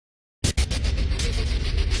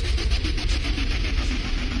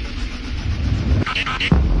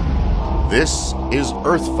This is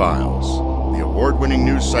Earthfiles, the award-winning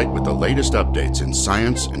news site with the latest updates in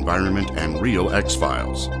science, environment, and real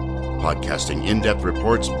X-Files. Podcasting in-depth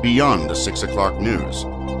reports beyond the 6 o'clock news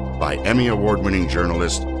by Emmy Award-winning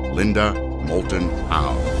journalist Linda Moulton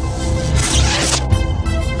Howe.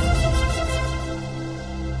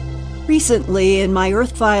 Recently, in my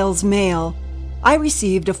Earthfiles mail, I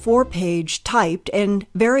received a 4-page typed and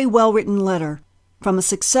very well-written letter from a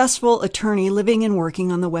successful attorney living and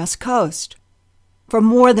working on the West Coast. For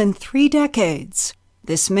more than 3 decades,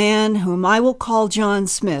 this man, whom I will call John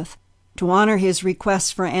Smith, to honor his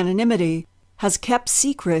request for anonymity, has kept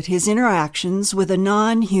secret his interactions with a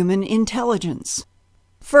non-human intelligence.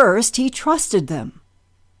 First, he trusted them,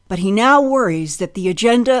 but he now worries that the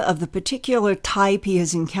agenda of the particular type he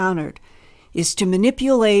has encountered is to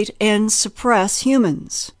manipulate and suppress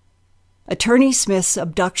humans. Attorney Smith's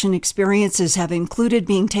abduction experiences have included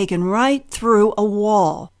being taken right through a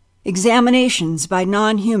wall, examinations by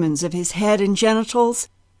non-humans of his head and genitals,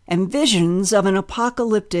 and visions of an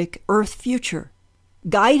apocalyptic Earth future.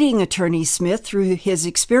 Guiding Attorney Smith through his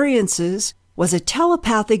experiences was a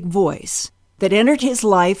telepathic voice that entered his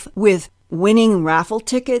life with winning raffle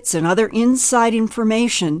tickets and other inside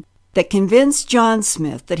information that convinced John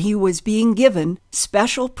Smith that he was being given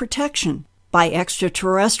special protection by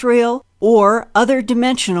extraterrestrial or other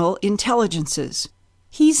dimensional intelligences.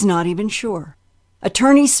 He's not even sure.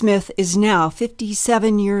 Attorney Smith is now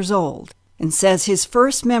 57 years old and says his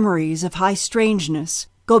first memories of high strangeness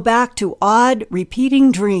go back to odd,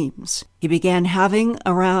 repeating dreams he began having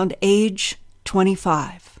around age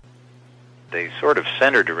 25. They sort of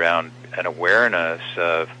centered around an awareness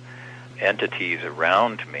of entities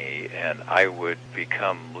around me, and I would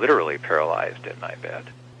become literally paralyzed in my bed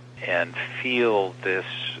and feel this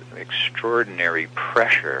extraordinary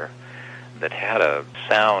pressure that had a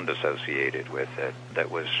sound associated with it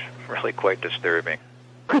that was really quite disturbing.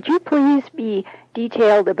 Could you please be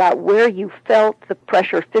detailed about where you felt the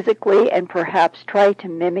pressure physically and perhaps try to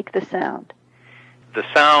mimic the sound? The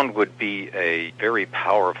sound would be a very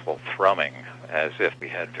powerful thrumming, as if we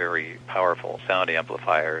had very powerful sound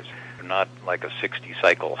amplifiers. Not like a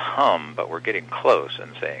 60-cycle hum, but we're getting close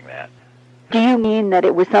in saying that. Do you mean that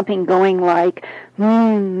it was something going like,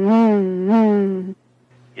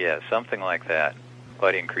 Yeah, something like that,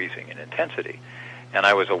 but increasing in intensity. And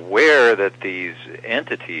I was aware that these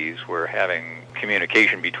entities were having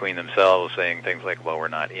communication between themselves, saying things like, well, we're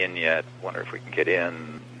not in yet, wonder if we can get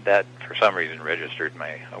in. That, for some reason, registered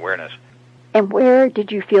my awareness. And where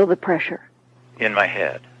did you feel the pressure? In my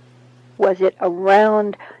head. Was it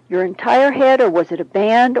around your entire head, or was it a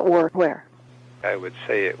band, or where? I would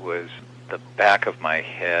say it was the back of my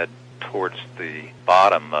head towards the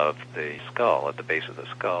bottom of the skull, at the base of the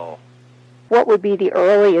skull. What would be the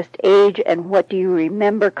earliest age, and what do you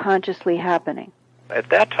remember consciously happening? At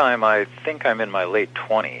that time, I think I'm in my late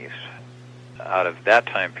 20s. Out of that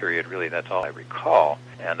time period, really, that's all I recall.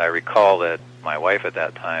 And I recall that my wife at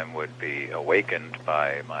that time would be awakened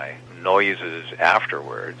by my noises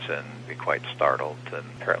afterwards and be quite startled. And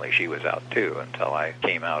apparently she was out too until I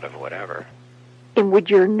came out of whatever. And would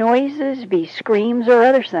your noises be screams or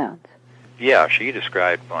other sounds? Yeah, she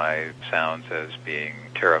described my sounds as being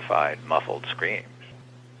terrified, muffled screams.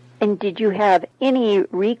 And did you have any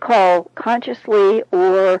recall consciously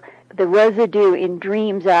or the residue in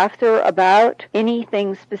dreams after about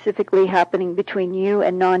anything specifically happening between you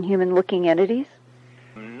and non-human looking entities?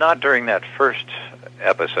 Not during that first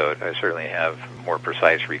episode. I certainly have more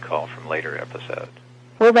precise recall from later episodes.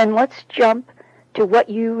 Well, then let's jump to what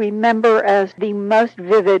you remember as the most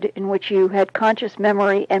vivid in which you had conscious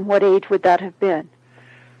memory, and what age would that have been?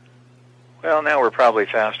 Well, now we're probably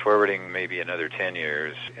fast-forwarding maybe another 10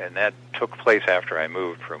 years, and that took place after I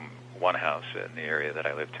moved from one house in the area that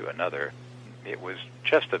I lived to another. It was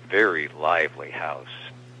just a very lively house.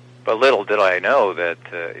 But little did I know that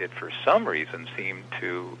it, for some reason, seemed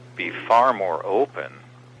to be far more open.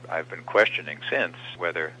 I've been questioning since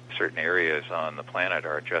whether certain areas on the planet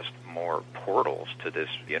are just more portals to this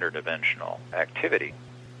interdimensional activity.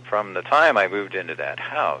 From the time I moved into that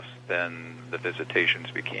house, then the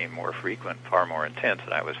visitations became more frequent, far more intense,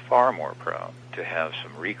 and I was far more prone to have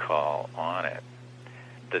some recall on it.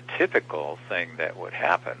 The typical thing that would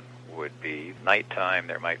happen would be nighttime.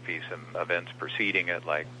 There might be some events preceding it,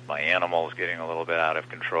 like my animals getting a little bit out of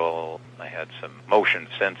control. I had some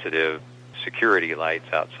motion-sensitive security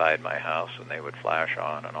lights outside my house, and they would flash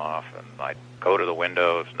on and off, and I'd go to the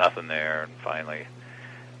windows, nothing there, and finally,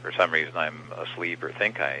 for some reason, I'm asleep or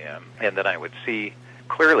think I am. And then I would see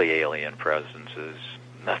clearly alien presences,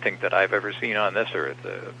 nothing that I've ever seen on this earth.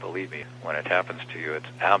 Believe me, when it happens to you, it's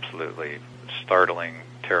absolutely startling,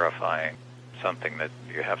 terrifying, something that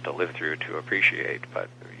you have to live through to appreciate. But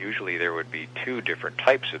usually there would be two different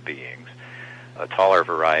types of beings, a taller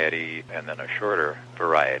variety and then a shorter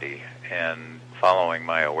variety. And following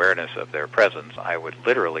my awareness of their presence, I would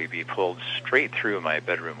literally be pulled straight through my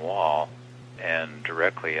bedroom wall and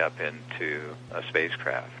directly up into a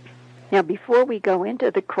spacecraft. Now, before we go into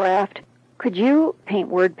the craft, could you paint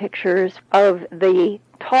word pictures of the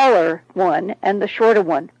taller one and the shorter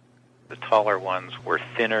one? The taller ones were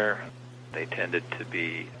thinner. They tended to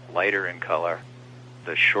be lighter in color.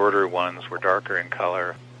 The shorter ones were darker in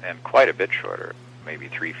color and quite a bit shorter, maybe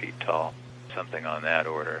 3 feet tall, something on that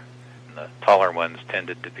order. And the taller ones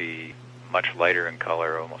tended to be much lighter in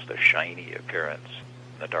color, almost a shiny appearance.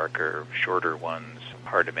 The darker, shorter ones,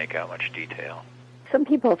 hard to make out much detail. Some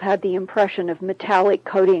people have had the impression of metallic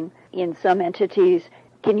coating in some entities.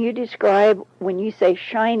 Can you describe, when you say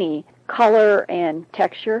shiny, color and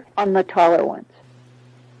texture on the taller ones?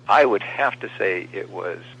 I would have to say it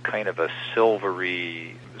was kind of a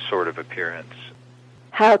silvery sort of appearance.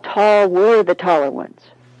 How tall were the taller ones?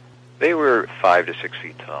 They were 5 to 6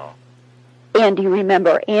 feet tall. And do you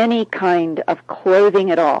remember any kind of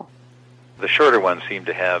clothing at all? The shorter ones seemed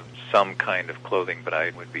to have some kind of clothing, but I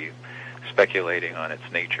would be speculating on its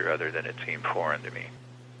nature other than it seemed foreign to me.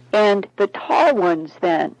 And the tall ones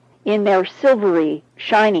then, in their silvery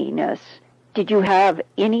shininess, did you have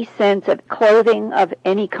any sense of clothing of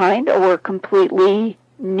any kind, or completely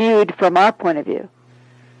nude from our point of view?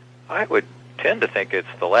 I would tend to think it's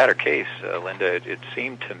the latter case, Linda. It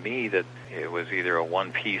seemed to me that it was either a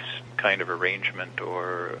one-piece kind of arrangement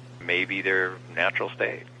or maybe their natural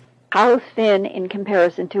state. How thin in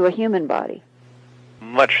comparison to a human body?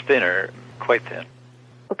 Much thinner, quite thin.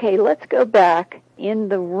 Okay, let's go back in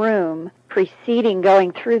the room preceding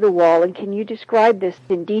going through the wall, and can you describe this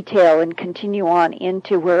in detail and continue on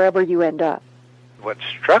into wherever you end up? What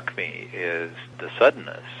struck me is the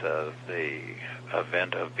suddenness of the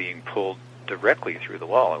event of being pulled directly through the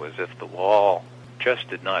wall. It was as if the wall just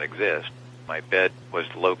did not exist. My bed was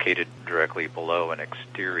located directly below an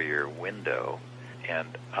exterior window, and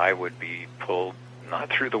I would be pulled not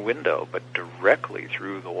through the window, but directly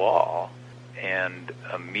through the wall and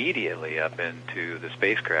immediately up into the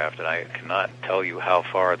spacecraft. And I cannot tell you how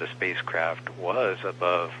far the spacecraft was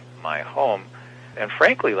above my home. And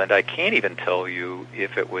frankly, Linda, I can't even tell you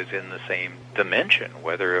if it was in the same dimension,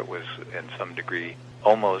 whether it was in some degree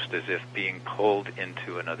almost as if being pulled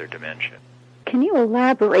into another dimension. Can you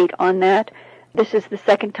elaborate on that? This is the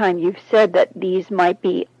second time you've said that these might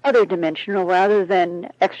be other dimensional rather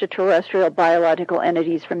than extraterrestrial biological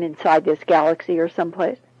entities from inside this galaxy or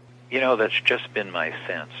someplace. You know, that's just been my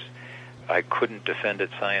sense. I couldn't defend it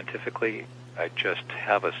scientifically. I just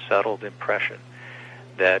have a settled impression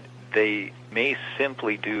that they may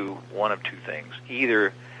simply do one of two things.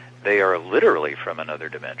 Either they are literally from another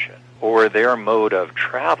dimension, or their mode of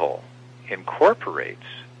travel incorporates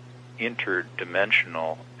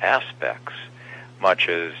interdimensional aspects, much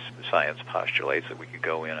as science postulates that we could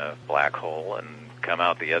go in a black hole and come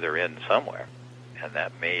out the other end somewhere. And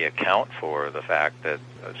that may account for the fact that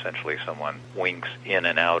essentially someone winks in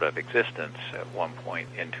and out of existence at one point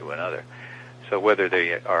into another. So whether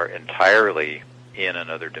they are entirely in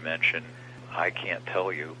another dimension, I can't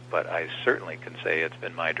tell you, but I certainly can say it's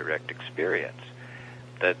been my direct experience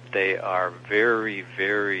that they are very,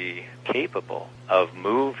 very capable of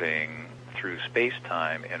moving through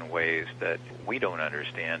space-time in ways that we don't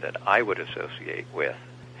understand, that I would associate with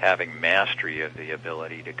having mastery of the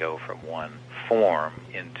ability to go from one form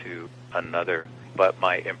into another. But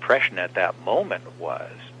my impression at that moment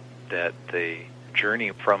was that the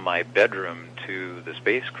journey from my bedroom to the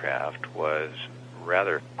spacecraft was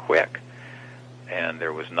rather quick, and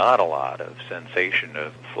there was not a lot of sensation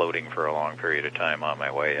of floating for a long period of time on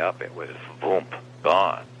my way up. It was boom,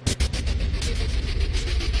 gone.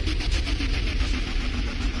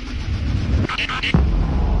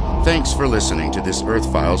 Thanks for listening to this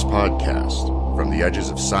Earthfiles podcast, from the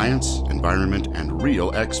edges of science, environment, and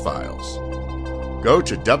real X-Files. Go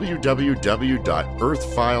to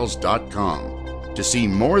www.earthfiles.com to see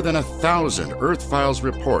more than 1,000 Earthfiles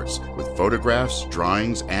reports with photographs,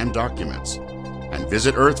 drawings, and documents. And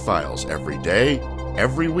visit Earthfiles every day,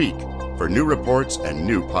 every week, for new reports and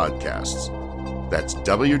new podcasts. That's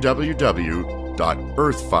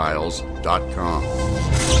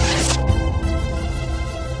www.earthfiles.com.